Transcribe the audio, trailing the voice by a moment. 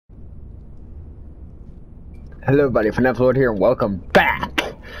Hello everybody, FNAF here and welcome back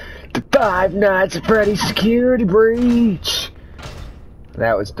to Five Nights at Freddy's Security Breach!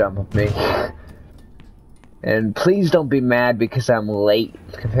 That was dumb of me. And please don't be mad because I'm late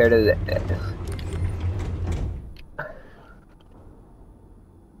compared to the...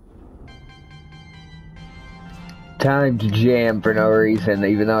 Time to jam for no reason,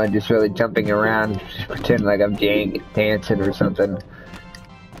 even though I'm just really jumping around, just pretending like I'm dancing or something.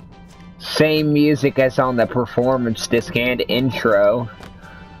 Same music as on the performance disc and intro.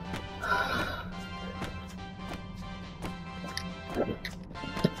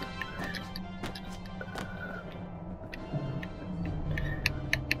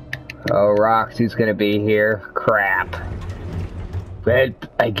 Oh, Roxy's gonna be here. Crap. Well,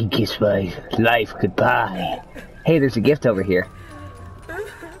 I can kiss my life goodbye. Hey, there's a gift over here. I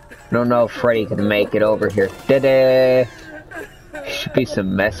don't know if Freddy can make it over here. Da-da! Should be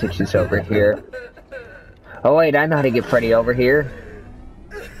some messages over here. Oh wait, I know how to get Freddy over here.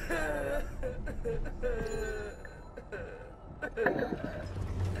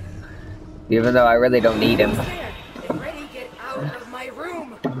 Even though I really don't need him. Freddy, get out of my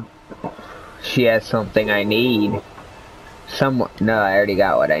room. She has something I need. No, I already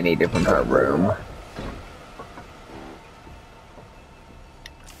got what I needed from her room.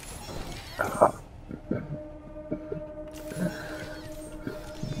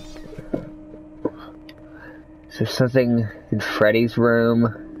 Is there something in Freddy's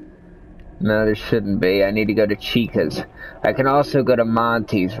room? No, there shouldn't be. I need to go to Chica's. I can also go to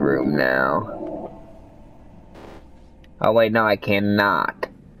Monty's room now. Oh wait, no, I cannot.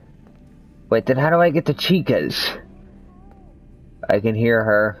 Wait, then how do I get to Chica's? I can hear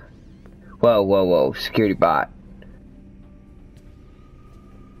her. Whoa, whoa, whoa, security bot.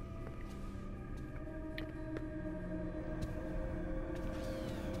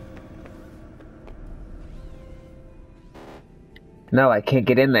 No, I can't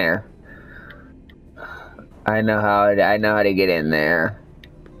get in there. I know how to get in there.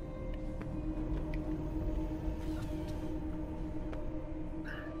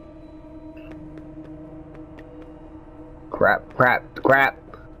 Crap.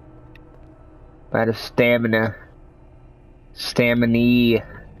 Out of stamina.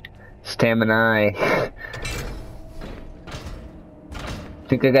 Stamina. I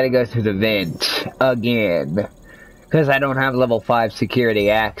think I gotta go through the vent again. Because I don't have level 5 security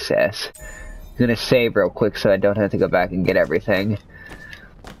access. I'm gonna save real quick so I don't have to go back and get everything.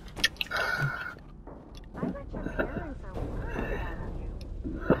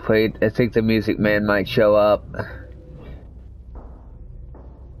 Wait, I think the music man might show up.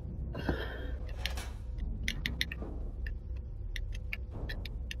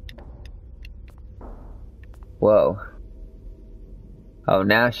 Whoa. Oh,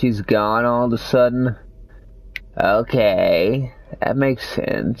 now she's gone all of a sudden? Okay, that makes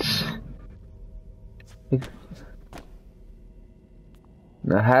sense.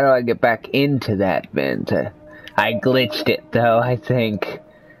 Now, how do I get back into that vent? I glitched it, though, I think.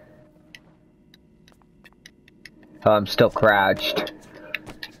 Oh, I'm still crouched.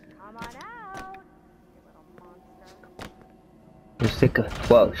 Come on out, you little monster. Just think of,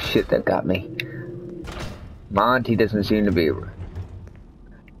 whoa, shit, that got me. Monty doesn't seem to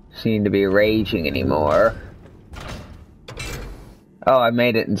be raging anymore. Oh, I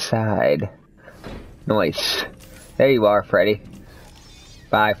made it inside. Nice. There you are, Freddy.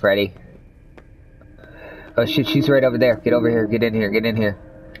 Bye, Freddy. Oh shit, she's right over there. Get over here, get in here.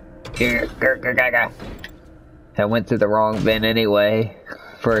 Here, I went through the wrong bin anyway.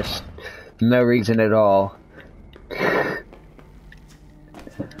 For no reason at all.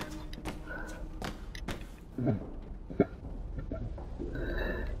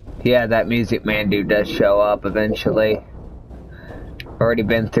 Yeah, that music man dude does show up eventually. Already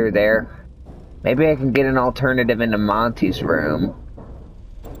been through there. Maybe I can get an alternative into Monty's room.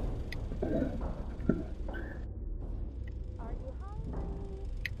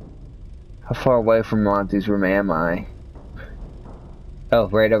 How far away from Monty's room am I? Oh,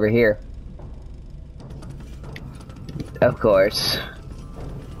 right over here. Of course.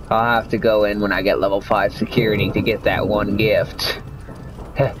 I'll have to go in when I get level 5 security to get that one gift.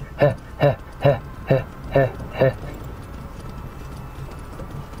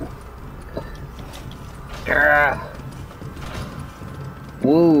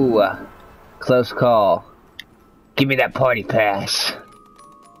 Woo! Close call. Give me that party pass.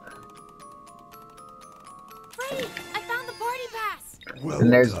 Freddy, I found the party pass. Well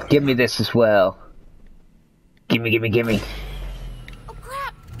And there's, done. give me this as well. Gimme. Oh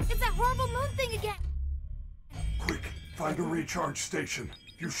crap! It's that horrible moon thing again. Quick, find a recharge station.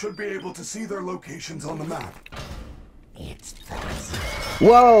 You should be able to see their locations on the map.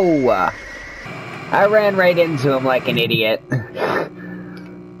 Whoa! I ran right into him like an idiot.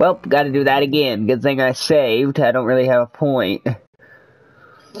 Well, gotta do that again. Good thing I saved. I don't really have a point.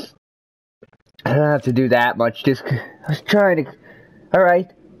 I don't have to do that much. Just, I was trying to...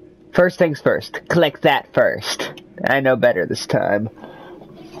 Alright. First things first. Click that first. I know better this time.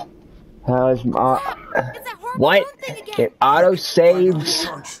 It's that horrible What? phone thing again. It auto Find the saves.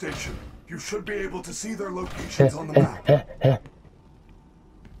 recharge station. You should be able to see their locations on the map.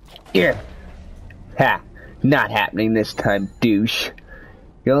 Here. Ha. Not happening this time, douche.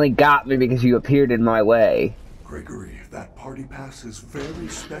 You only got me because you appeared in my way. Gregory, that party pass is very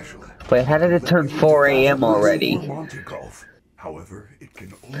special. Wait, how did it turn 4 a.m. already? Monte Golf. However, it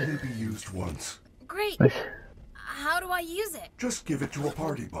can only be used once. Great. How do I use it? Just give it to a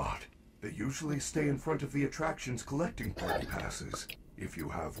party bot. They usually stay in front of the attractions collecting party passes. If you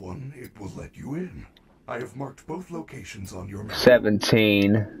have one, it will let you in. I have marked both locations on your map.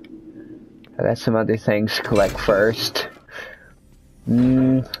 17. I got some other things to collect first.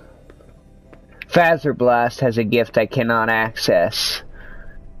 Phaser Blast has a gift I cannot access.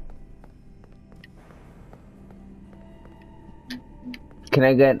 Can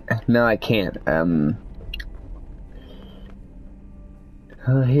I get... No, I can't.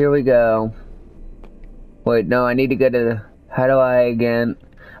 Here we go. Wait, no, I need to go to... How do I again...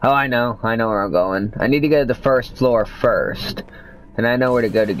 Oh, I know where I'm going. I need to go to the first floor first. And I know where to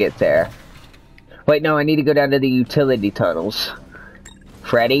go to get there. Wait, no, I need to go down to the utility tunnels.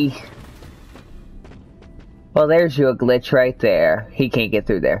 Freddy? Well, there's your glitch right there. He can't get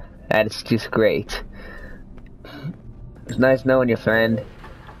through there. That is just great. It's nice knowing you, friend.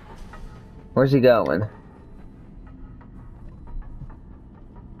 Where's he going?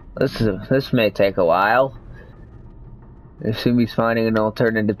 This may take a while. I assume he's finding an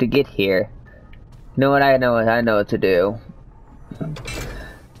alternative to get here. You know what? I know what to do.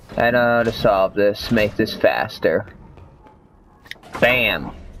 I know how to solve this. Make this faster.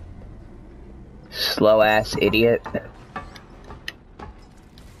 Bam. Slow ass idiot.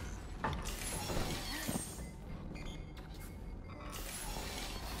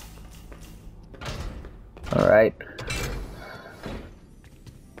 Alright.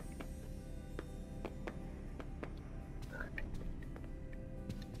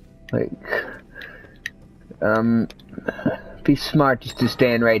 Like, be smart just to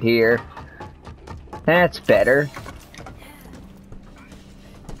stand right here. That's better.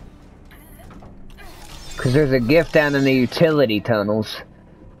 Cause there's a gift down in the utility tunnels.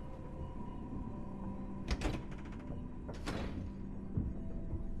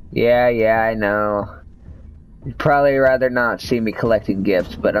 Yeah, I know. You'd probably rather not see me collecting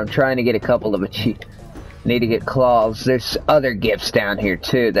gifts, but I'm trying to get a couple of need to get claws. There's other gifts down here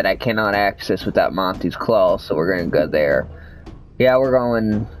too that I cannot access without Monty's claws, so we're gonna go there. Yeah, we're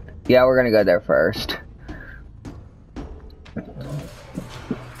gonna go there first.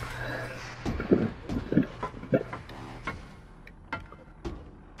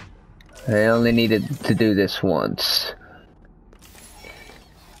 I only needed to do this once.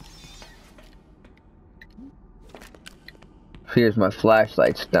 Here's my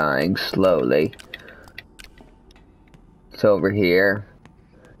flashlight's dying slowly. It's over here.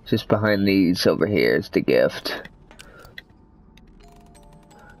 Just behind these over here is the gift.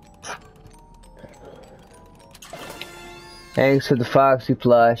 Thanks for the Foxy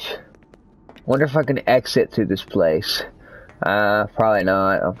plush. Wonder if I can exit through this place. Probably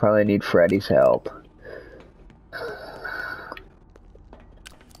not. I'll probably need Freddy's help.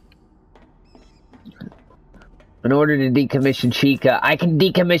 In order to decommission Chica, I can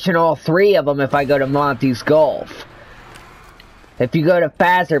decommission all three of them if I go to Monty's Golf. If you go to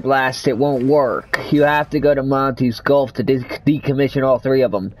Phaser Blast, it won't work. You have to go to Monty's Golf to decommission all three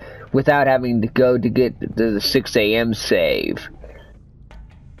of them without having to go to get the 6 a.m. save.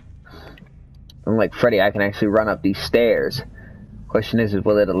 Unlike Freddy, I can actually run up these stairs. Question is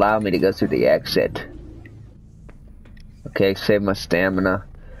will it allow me to go through the exit? Okay, save my stamina.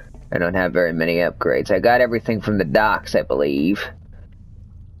 I don't have very many upgrades. I got everything from the docks, I believe.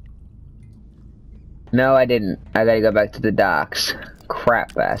 No, I didn't. I gotta go back to the docks.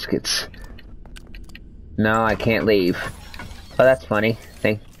 Crap baskets. No, I can't leave. Oh, that's funny.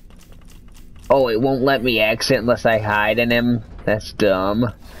 Oh, it won't let me exit unless I hide in him? That's dumb.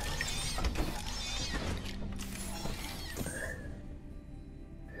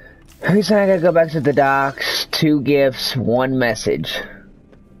 Reason I gotta go back to the docks. 2 gifts, 1 message.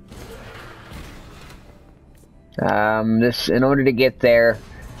 In order to get there,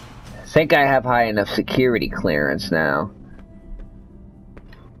 I think I have high enough security clearance now.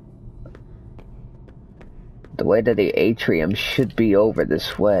 The way to the atrium should be over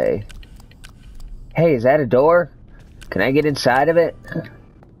this way. Hey, is that a door? Can I get inside of it?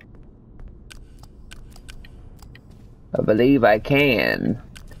 I believe I can.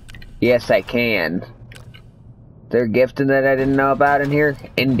 Yes, I can. Is there a gift that I didn't know about in here?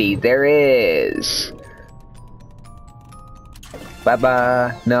 Indeed, there is.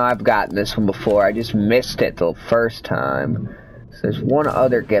 Bye-bye. No, I've gotten this one before. I just missed it the first time. So there's one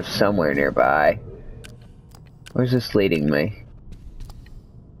other gift somewhere nearby. Where's this leading me?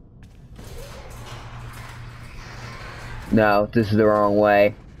 No, this is the wrong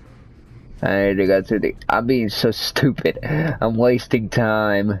way. I need to go through the... I'm being so stupid. I'm wasting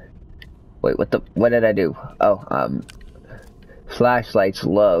time. Wait, what did I do? Oh, flashlight's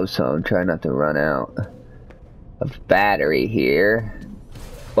low, so I'm trying not to run out of battery here.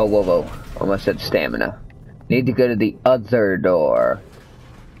 Whoa, whoa, whoa. Almost at stamina. Need to go to the other door.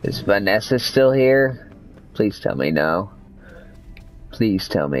 Is Vanessa still here? Please tell me no. Please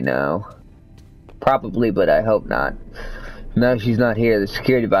tell me no. Probably, but I hope not. No, she's not here. The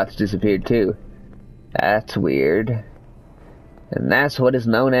security box disappeared too. That's weird. And that's what is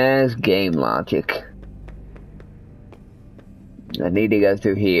known as game logic. I need to go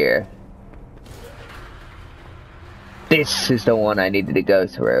through here. This is the one I needed to go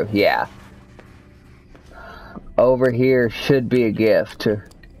through. Yeah. Over here should be a gift.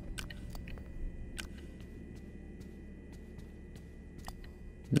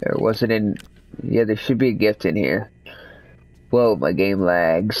 There wasn't in... Yeah, there should be a gift in here. Whoa, my game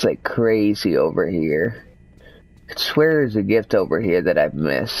lags like crazy over here. I swear there's a gift over here that I've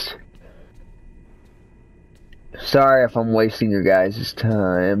missed. Sorry if I'm wasting your guys'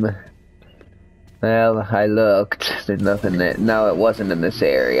 time. Well, I looked. There's nothing there. No, it wasn't in this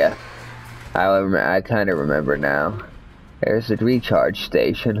area. I kind of remember now. There's a recharge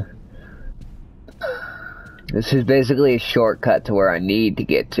station. This is basically a shortcut to where I need to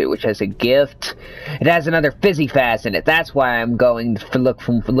get to, which has a gift. It has another fizzy fast in it. That's why I'm going for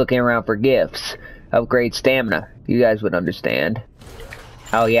looking around for gifts. Upgrade stamina. You guys would understand.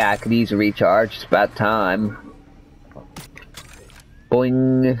 Oh yeah, I could use a recharge. It's about time.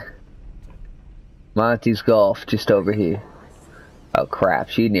 Boing. Monty's Golf, just over here. Oh crap,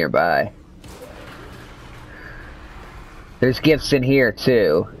 she's nearby. There's gifts in here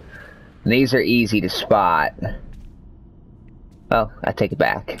too. And these are easy to spot. Oh, I take it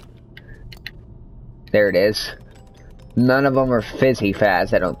back. There it is. None of them are fizzy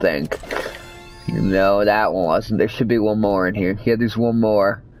fast, I don't think. No, that one wasn't. There should be one more in here. Yeah, there's one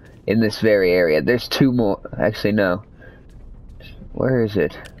more in this very area. There's two more. Actually, no. Where is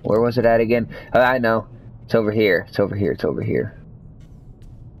it? Where was it at again? Oh, I know. It's over here. It's over here. It's over here.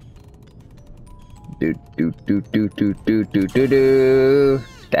 Do do do do do do do do do.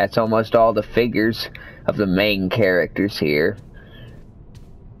 That's almost all the figures of the main characters here.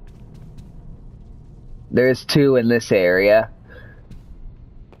 There's two in this area.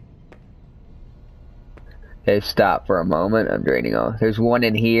 Okay, stop for a moment. I'm draining off. There's one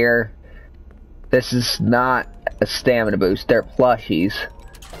in here. This is not a stamina boost. They're plushies.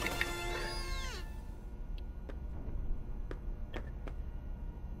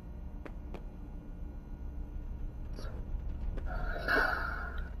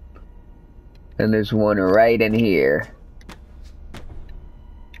 And there's one right in here.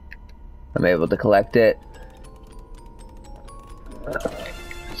 I'm able to collect it.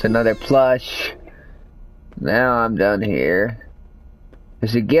 It's another plush. Now I'm done here.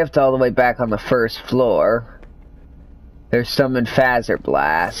 There's a gift all the way back on the first floor. There's some in Phaser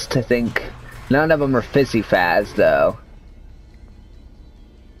Blast. I think none of them are Fizzy Faz though.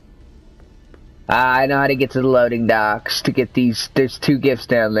 I know how to get to the loading docks to get these. There's two gifts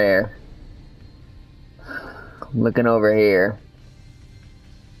down there. I'm looking over here.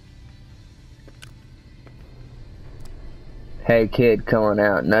 Hey kid, come on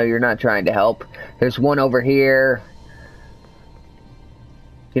out. No, you're not trying to help. There's one over here.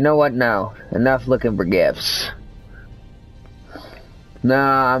 You know what? No. Enough looking for gifts. No,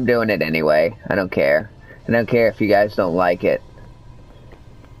 I'm doing it anyway. I don't care. I don't care if you guys don't like it.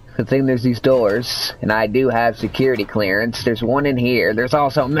 Good thing there's these doors, and I do have security clearance. There's one in here. There's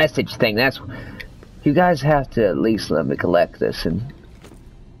also a message thing. That's... You guys have to at least let me collect this, and...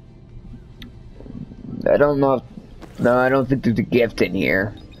 I don't know if... No, I don't think there's a gift in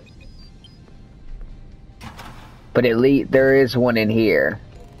here. But at least there is one in here.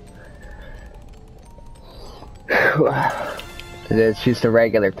 It's just a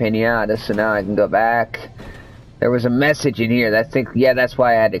regular pinata, so now I can go back. There was a message in here. Yeah, that's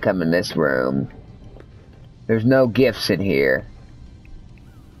why I had to come in this room. There's no gifts in here.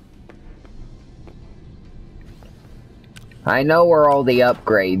 I know where all the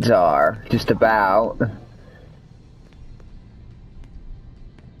upgrades are, just about.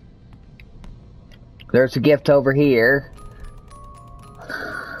 There's a gift over here.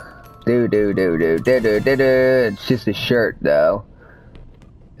 It's just a shirt, though.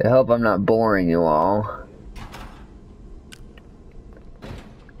 I hope I'm not boring you all.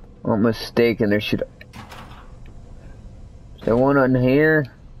 I'm mistaken, there should... Is there one on here?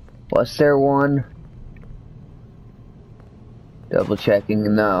 Was there one? Double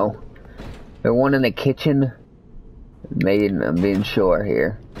checking, no. There one in the kitchen? Maybe I'm being sure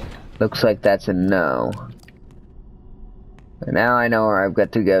here. Looks like that's a no. And now I know where I've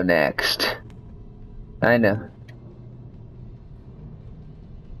got to go next. I know.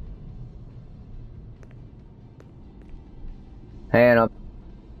 Hang on.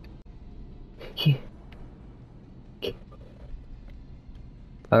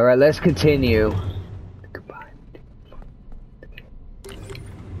 Alright, let's continue. Goodbye.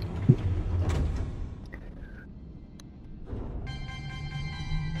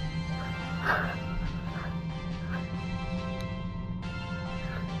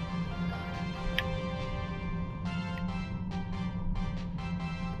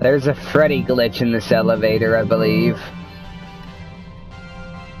 There's a Freddy glitch in this elevator, I believe.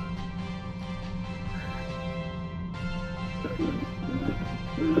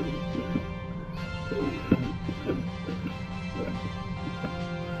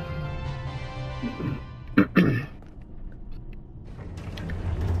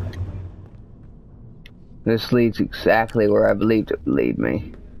 This leads exactly where I believed it would lead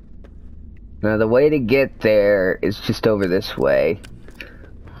me. Now the way to get there is just over this way.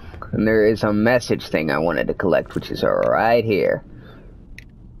 And there is a message thing I wanted to collect, which is right here.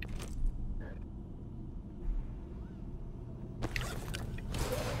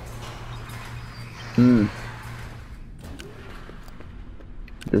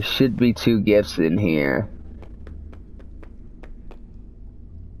 There should be 2 gifts in here.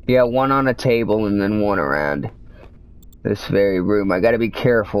 Yeah, one on a table and then one around this very room. I gotta be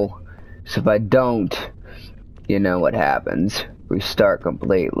careful, so if I don't, you know what happens. Restart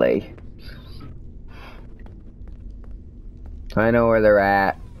completely. I know where they're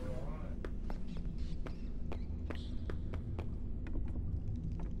at.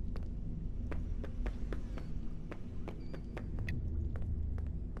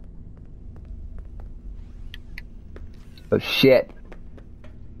 Oh shit.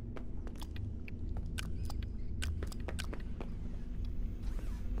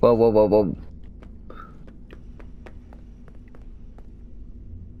 Whoa, whoa, whoa, whoa.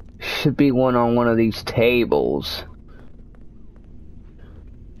 Should be one on one of these tables.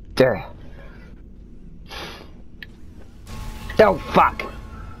 There. Oh, fuck.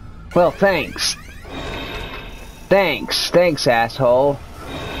 Well, thanks. Thanks, asshole.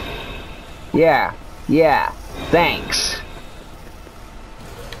 Yeah, thanks.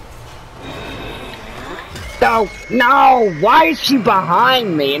 Oh, no! Why is she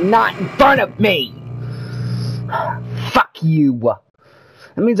behind me and not in front of me? Fuck you.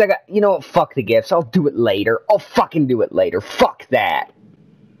 That means I got... You know what? Fuck the gifts. I'll do it later. I'll fucking do it later. Fuck that.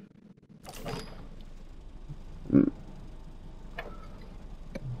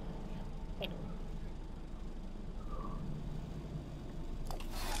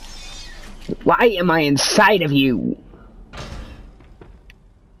 Why am I inside of you?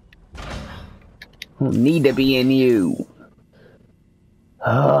 I don't need to be in you.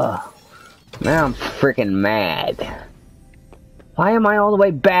 Ugh. Now I'm freaking mad. Why am I all the way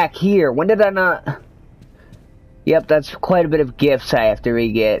back here? When did I not... Yep, that's quite a bit of gifts I have to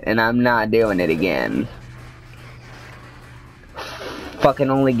re-get, and I'm not doing it again. Fucking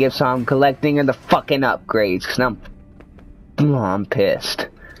only gifts I'm collecting are the fucking upgrades, because I'm pissed.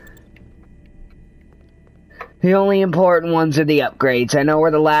 The only important ones are the upgrades. I know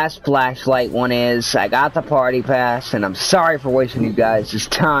where the last flashlight one is. I got the party pass, and I'm sorry for wasting you guys'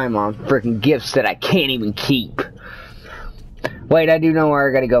 time on freaking gifts that I can't even keep. Wait, I do know where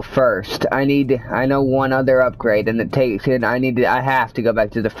I gotta go first. I know one other upgrade, and I have to go back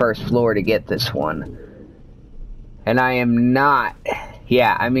to the first floor to get this one. And I am not,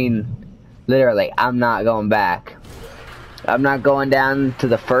 yeah, I mean, literally, I'm not going back. I'm not going down to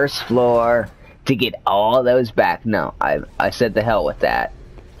the first floor to get all those back. No, I said the hell with that.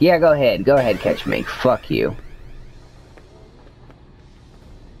 Yeah, go ahead, catch me. Fuck you.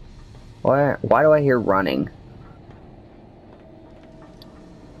 Why do I hear running?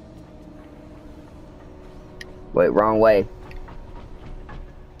 Wait, wrong way.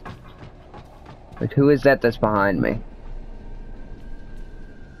 Wait, who is that's behind me?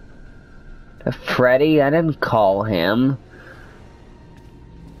 Freddy? I didn't call him.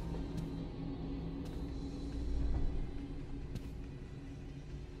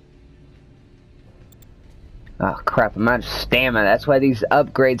 Crap, I'm out of stamina. That's why these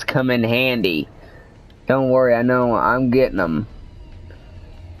upgrades come in handy. Don't worry, I know I'm getting them.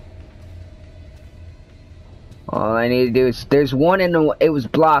 All I need to do is, there's one in the, it was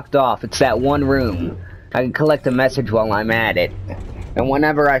blocked off. It's that one room. I can collect a message while I'm at it. And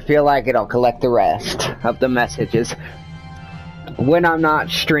whenever I feel like it, I'll collect the rest of the messages. When I'm not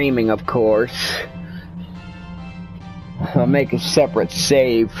streaming, of course. I'll make a separate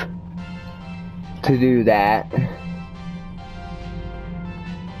save to do that.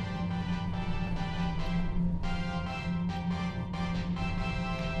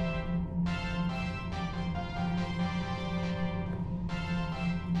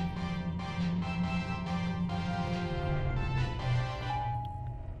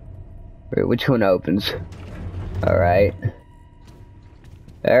 Wait, which one opens? Alright.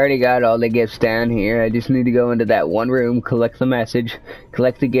 I already got all the gifts down here. I just need to go into that one room, collect the message,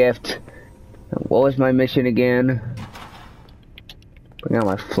 collect the gift. What was my mission again? Bring out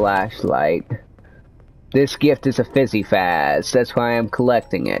my flashlight. This gift is a fizzy fast. That's why I'm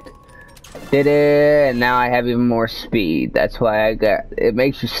collecting it. Did it, and now I have even more speed. That's why I got it.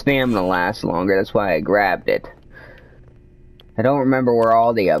 Makes your stamina last longer. That's why I grabbed it. I don't remember where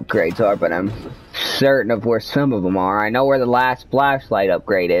all the upgrades are, but I'm certain of where some of them are. I know where the last flashlight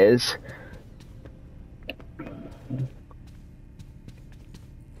upgrade is.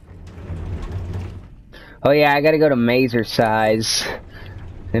 Oh yeah, I gotta go to Mazer size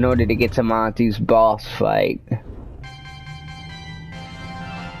in order to get to Monty's boss fight.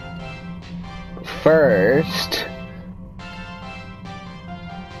 First,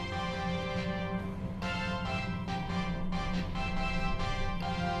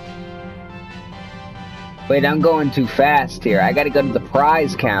 wait, I'm going too fast here. I gotta go to the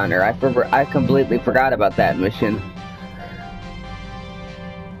prize counter. I completely forgot about that mission.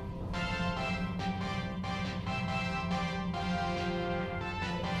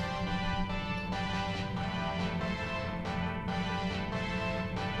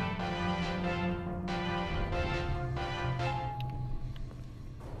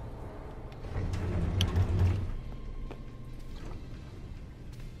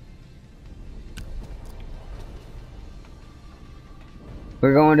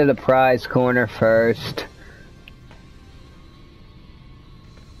 We're going to the prize corner first.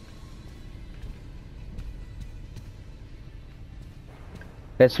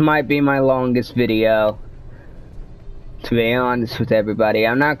 This might be my longest video, to be honest with everybody.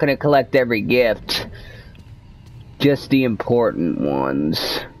 I'm not going to collect every gift, just the important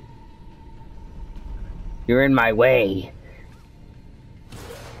ones. You're in my way.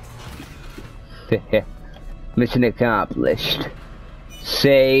 Mission accomplished.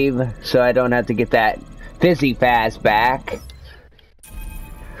 Save, so I don't have to get that fizzy fast back.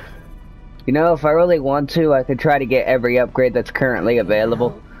 You know, if I really want to, I could try to get every upgrade that's currently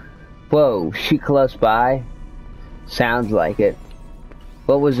available. Whoa, she close by? Sounds like it.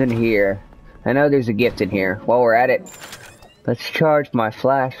 What was in here? I know there's a gift in here. While we're at it, let's charge my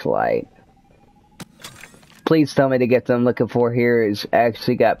flashlight. Please tell me the gift I'm looking for here is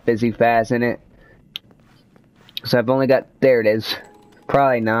actually got fizzy fast in it. So I've only got, there it is.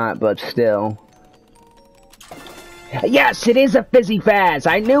 Probably not, but still. Yes, it is a fizzy fast.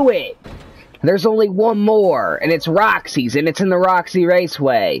 I knew it. There's only one more, and it's Roxy's, and it's in the Roxy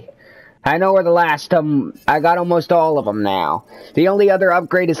Raceway. I know where the last of them. I got almost all of them now. The only other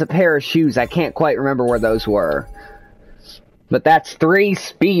upgrade is a pair of shoes. I can't quite remember where those were. But that's 3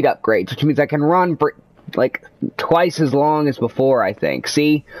 speed upgrades, which means I can run for like twice as long as before, I think.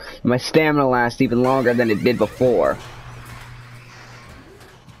 See? My stamina lasts even longer than it did before.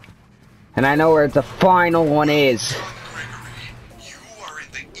 And I know where the final one is. You are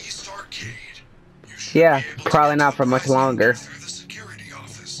in the East Arcade. Yeah, probably not for much longer. Through the security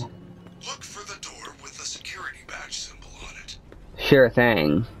office. Look for the door with the security badge symbol on it. Sure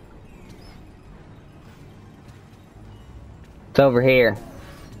thing. It's over here.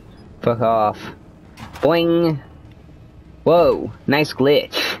 Fuck off. Boing. Whoa, nice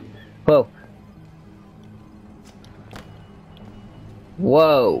glitch. Whoa.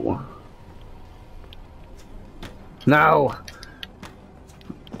 Whoa. No.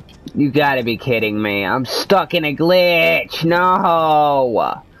 You gotta be kidding me. I'm stuck in a glitch.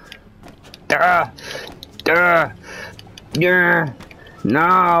 No. Duh. Duh. Yeah.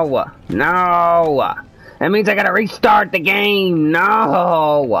 No. No. That means I gotta restart the game.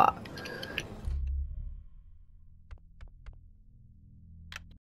 No.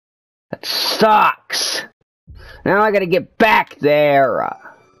 That sucks. Now I gotta get back there.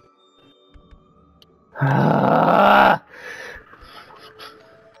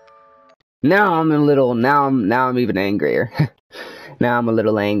 Now I'm a little, now I'm even angrier. Now I'm a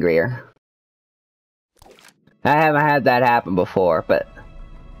little angrier. I haven't had that happen before, but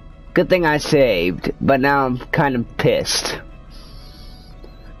good thing I saved, but now I'm kind of pissed.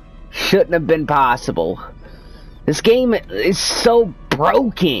 Shouldn't have been possible. This game is so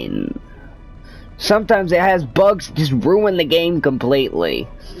broken. Sometimes it has bugs that just ruin the game completely.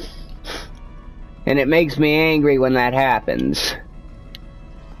 And it makes me angry when that happens.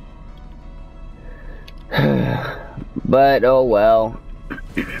 But, oh well.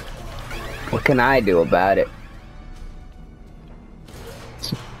 What can I do about it?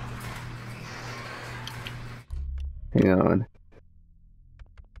 Hang on.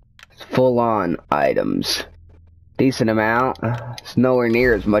 Full on items. Decent amount. It's nowhere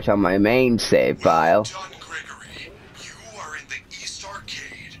near as much on my main save file. Well done, Gregory. You are in the East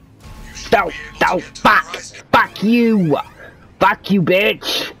Arcade. You should No, be able to no, get to the fuck! prize- Fuck you! Fuck you,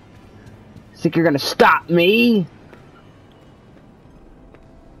 bitch! Think you're gonna stop me?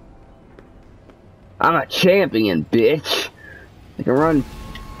 I'm a champion, bitch. I can run.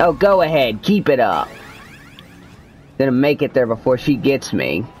 Oh, go ahead, keep it up. Gonna make it there before she gets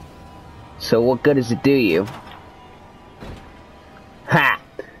me. So what good does it do you? Ha!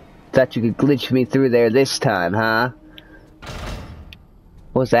 Thought you could glitch me through there this time, huh?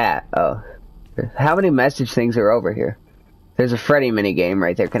 What's that? Oh. How many message things are over here? There's a Freddy minigame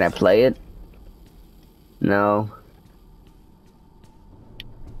right there. Can I play it? No.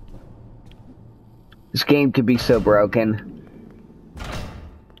 This game could be so broken.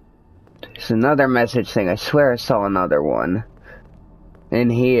 There's another message thing. I swear I saw another one.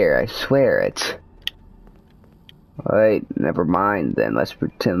 In here. I swear it. Wait, never mind then. Let's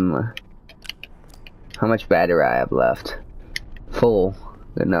pretend. How much battery I have left? Full.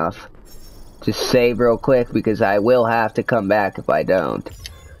 Enough. Just save real quick because I will have to come back if I don't.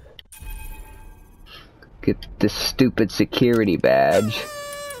 Get this stupid security badge.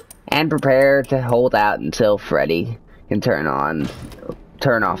 And prepare to hold out until Freddy can turn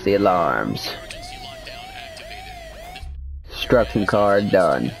off the alarms. Instruction card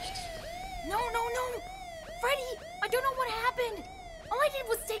done. No. Freddy, I don't know what happened. All I did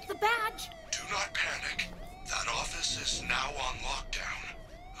was take the badge. Do not panic. That office is now on lockdown.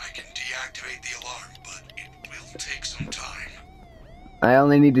 I can deactivate the alarm, but it will take some time. I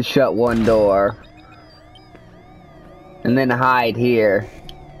only need to shut one door. And then hide here.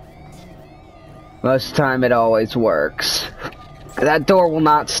 Most of the time it always works. That door will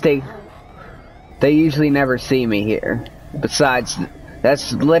not stay. They usually never see me here. Besides,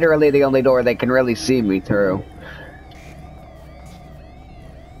 that's literally the only door they can really see me through.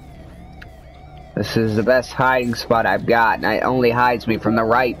 This is the best hiding spot I've got, and it only hides me from the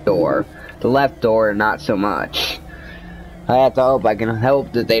right door. The left door, not so much. I have to hope I can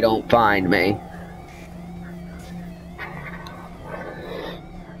hope that they don't find me.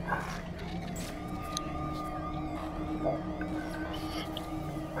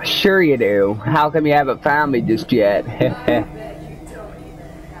 Sure you do. How come you haven't found me just yet?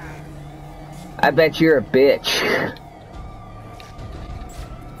 I bet you're a bitch.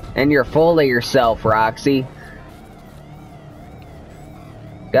 And you're full of yourself, Roxy.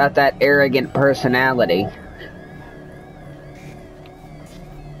 Got that arrogant personality.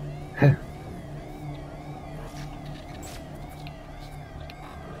 Well,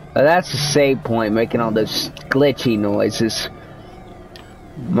 that's the save point, making all those glitchy noises.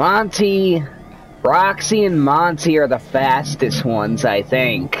 Roxy and Monty are the fastest ones, I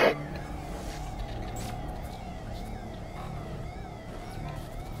think.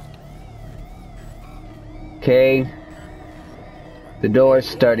 Okay. The door's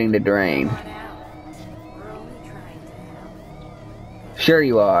starting to drain. Sure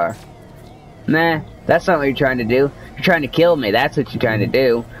you are. Nah, that's not what you're trying to do. You're trying to kill me, that's what you're trying to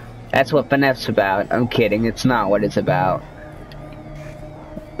do. That's what FNF's about. I'm kidding, it's not what it's about.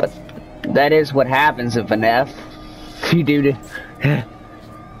 But that is what happens in FNF. You do to...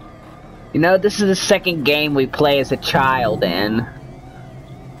 You know, this is the second game we play as a child in.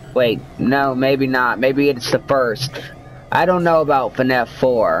 Wait, no, maybe not. Maybe it's the first. I don't know about FNF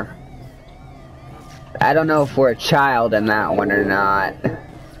 4. I don't know if we're a child in that one or not.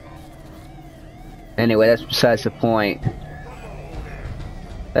 Anyway, that's besides the point.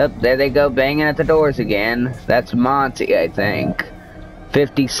 Oh, there they go, banging at the doors again. That's Monty, I think.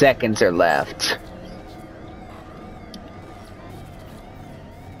 50 seconds are left.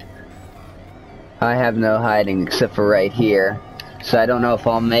 I have no hiding except for right here. So I don't know if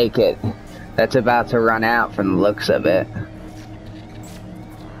I'll make it. That's about to run out from the looks of it.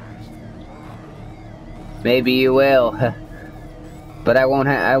 Maybe you will. But I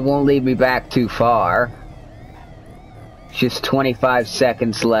won't lead me back too far. Just 25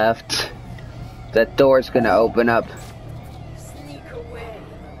 seconds left. That door's gonna open up. Sneak away.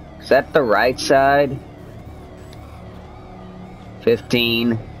 Is that the right side?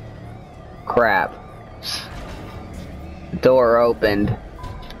 15. Crap. The door opened.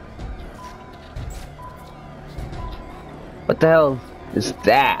 What the hell is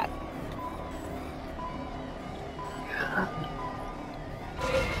that?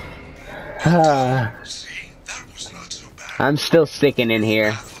 See, that was not so bad. I'm still sticking in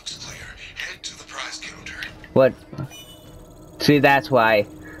here. Path looks clear. Head to the prize counter. What? See, that's why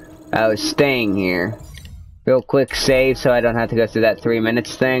I was staying here. Real quick save so I don't have to go through that 3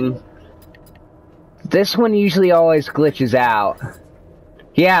 minutes thing. This one usually always glitches out.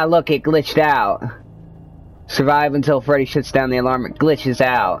 Yeah, look, it glitched out. Survive until Freddy shuts down the alarm. It glitches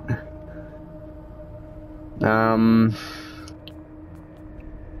out.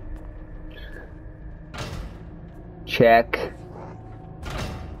 Check.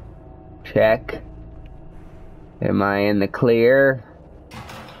 Check. Am I in the clear?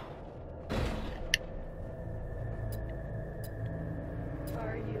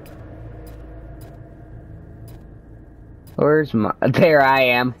 Are you? Where's my... There I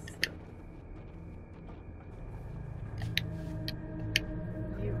am.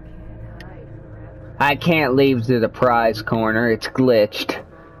 You can't hide forever. I can't leave to the prize corner. It's glitched.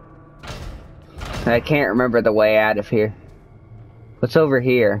 I can't remember the way out of here. What's over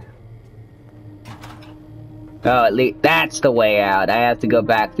here? Oh, at least that's the way out. I have to go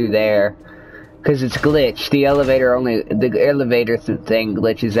back through there. Because it's glitched. The elevator thing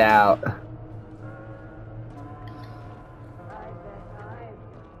glitches out.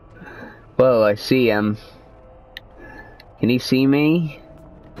 Whoa, I see him. Can he see me?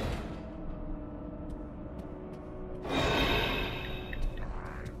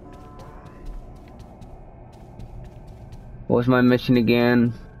 What was my mission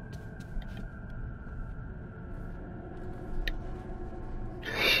again?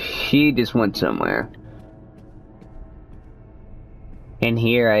 She just went somewhere. In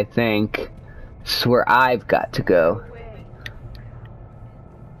here, I think. This is where I've got to go.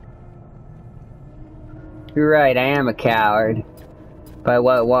 You're right, I am a coward. But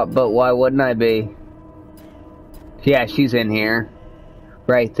why wouldn't I be? Yeah, she's in here.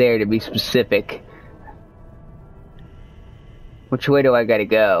 Right there, to be specific. Which way do I gotta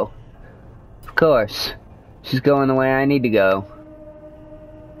go? Of course. She's going the way I need to go.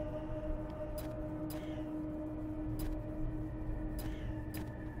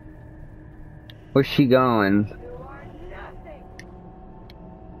 Where's she going? You are nothing.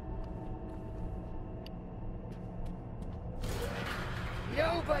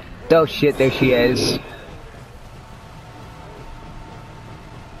 Nobody. Oh shit, there she is.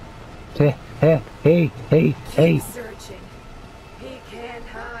 Hey. Keep searching. He can't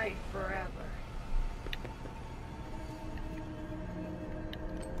hide forever.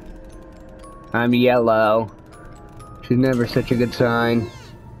 I'm yellow. She's never such a good sign.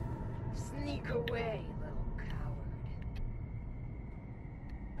 Sneak away, little coward.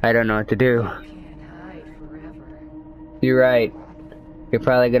 I don't know what to do. You can't hide forever. You're right. You're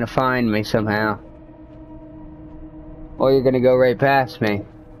probably gonna find me somehow. Or you're gonna go right past me.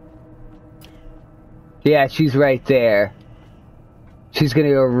 Yeah, she's right there. She's gonna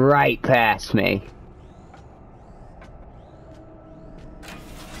go right past me.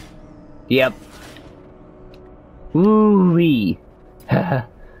 Yep. Ooh-wee.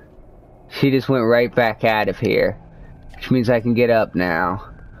 She just went right back out of here. Which means I can get up now.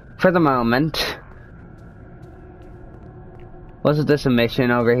 For the moment. Wasn't this a mission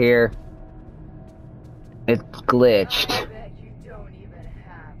over here? It glitched. I bet you don't even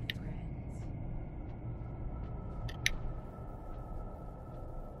have friends.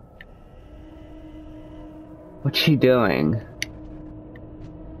 What's she doing?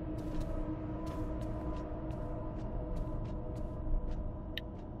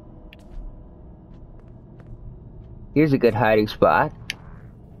 Here's a good hiding spot.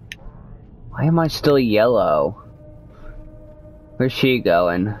 Why am I still yellow? Where's she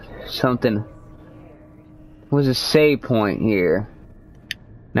going? Something. There was a save point here.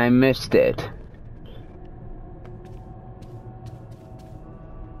 And I missed it.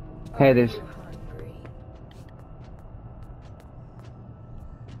 Hey, there's... Hungry.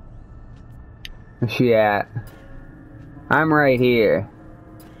 Where's she at? I'm right here.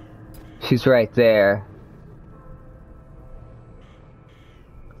 She's right there.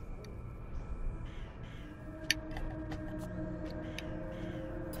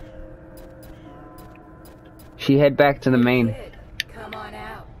 She head back to the main. Kid, come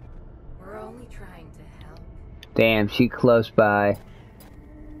Damn, she close by.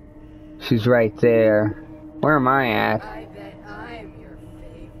 She's right there. Where am I at? I bet I'm your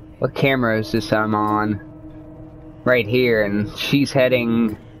favorite. What camera is this I'm on? Right here, and she's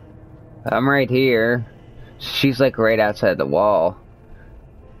heading... I'm right here. She's like right outside the wall.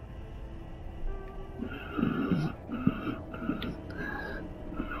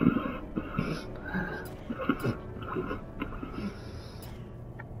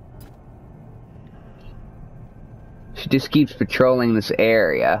 She just keeps patrolling this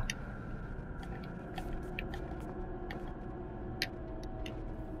area.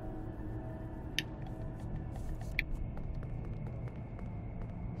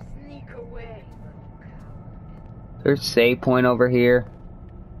 Sneak away. There's a save point over here.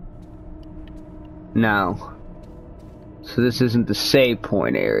 No. So this isn't the save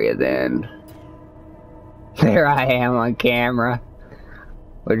point area then. There I am on camera.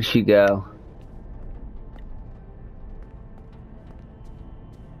 Where did she go?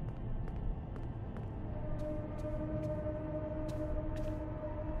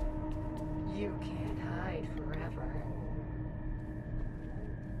 You can't hide forever.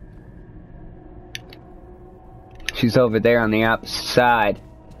 She's over there on the opposite side.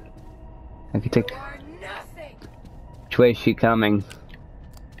 I can take... You are nothing. Which way is she coming?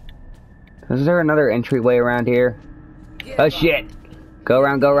 Is there another entryway around here? Give Oh up. shit! Go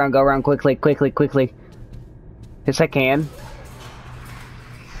around, go around, go around, quickly, quickly, quickly. Yes, I can.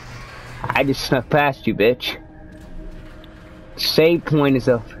 I just snuck past you, bitch. Save point is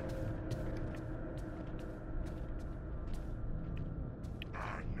up.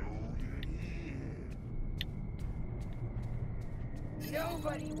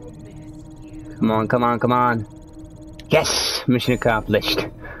 Nobody will miss you. Come on, come on, come on. Yes! Mission accomplished.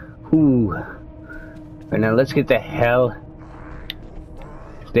 Ooh. Right now, let's get the hell...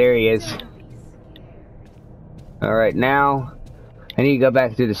 There he is. Alright, now... I need to go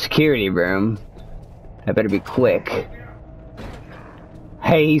back to the security room. I better be quick.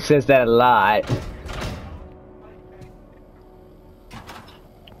 Hey, he says that a lot.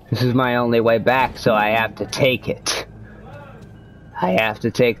 This is my only way back, so I have to take it. I have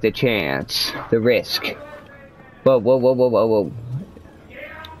to take the chance. The risk. Whoa, whoa, whoa, whoa, whoa, whoa.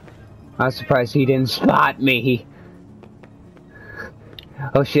 I'm surprised he didn't spot me.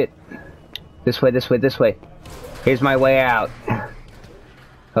 Oh shit. This way, this way, this way. Here's my way out.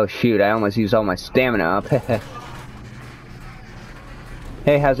 Oh shoot, I almost used all my stamina up.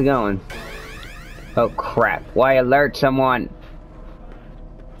 Hey, how's it going? Oh crap. Why alert someone?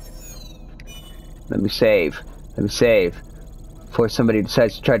 Let me save. Let me save. Before somebody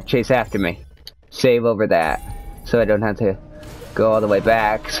decides to try to chase after me. Save over that. So I don't have to go all the way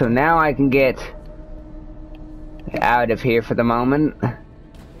back. So now I can get out of here for the moment.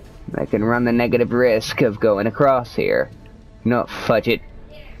 I can run the negative risk of going across here. No, fudge it.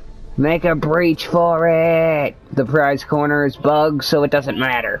 Make a breach for it! The prize corner is bugged, so it doesn't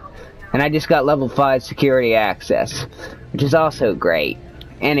matter. And I just got level 5 security access, which is also great.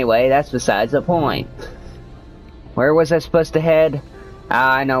 Anyway, that's besides the point. Where was I supposed to head?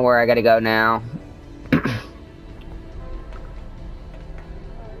 Ah, I know where I gotta go now.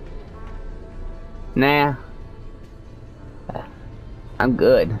 Nah. I'm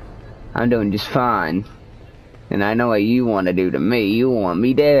good. I'm doing just fine. And I know what you want to do to me. You want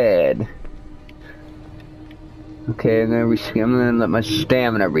me dead. Okay, I'm gonna let my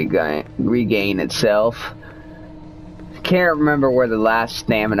stamina regain itself. I can't remember where the last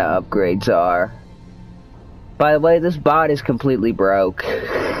stamina upgrades are. By the way, this bot is completely broke.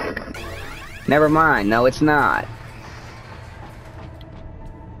 Never mind. No, it's not.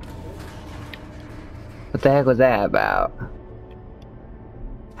 What the heck was that about?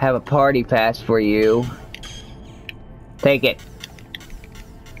 Have a party pass for you. Take it.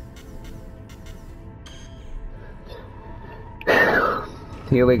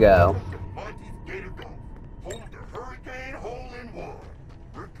 Here we go. Monty's Gator Golf. Home to Hurricane Hole-in-One.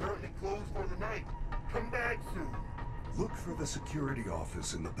 We're currently closed for the night. Come back soon. Look for the security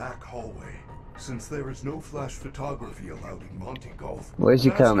office in the back hallway. Since there is no flash photography allowed in Monty Golf, Where's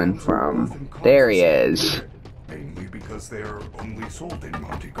he coming from? There he is. Mainly because they are only sold in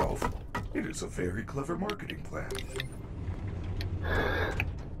Monty Golf. It is a very clever marketing plan.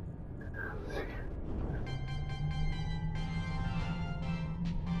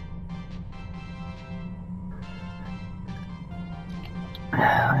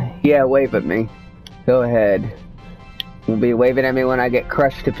 Yeah, wave at me. Go ahead. You'll be waving at me when I get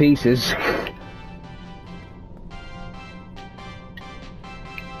crushed to pieces.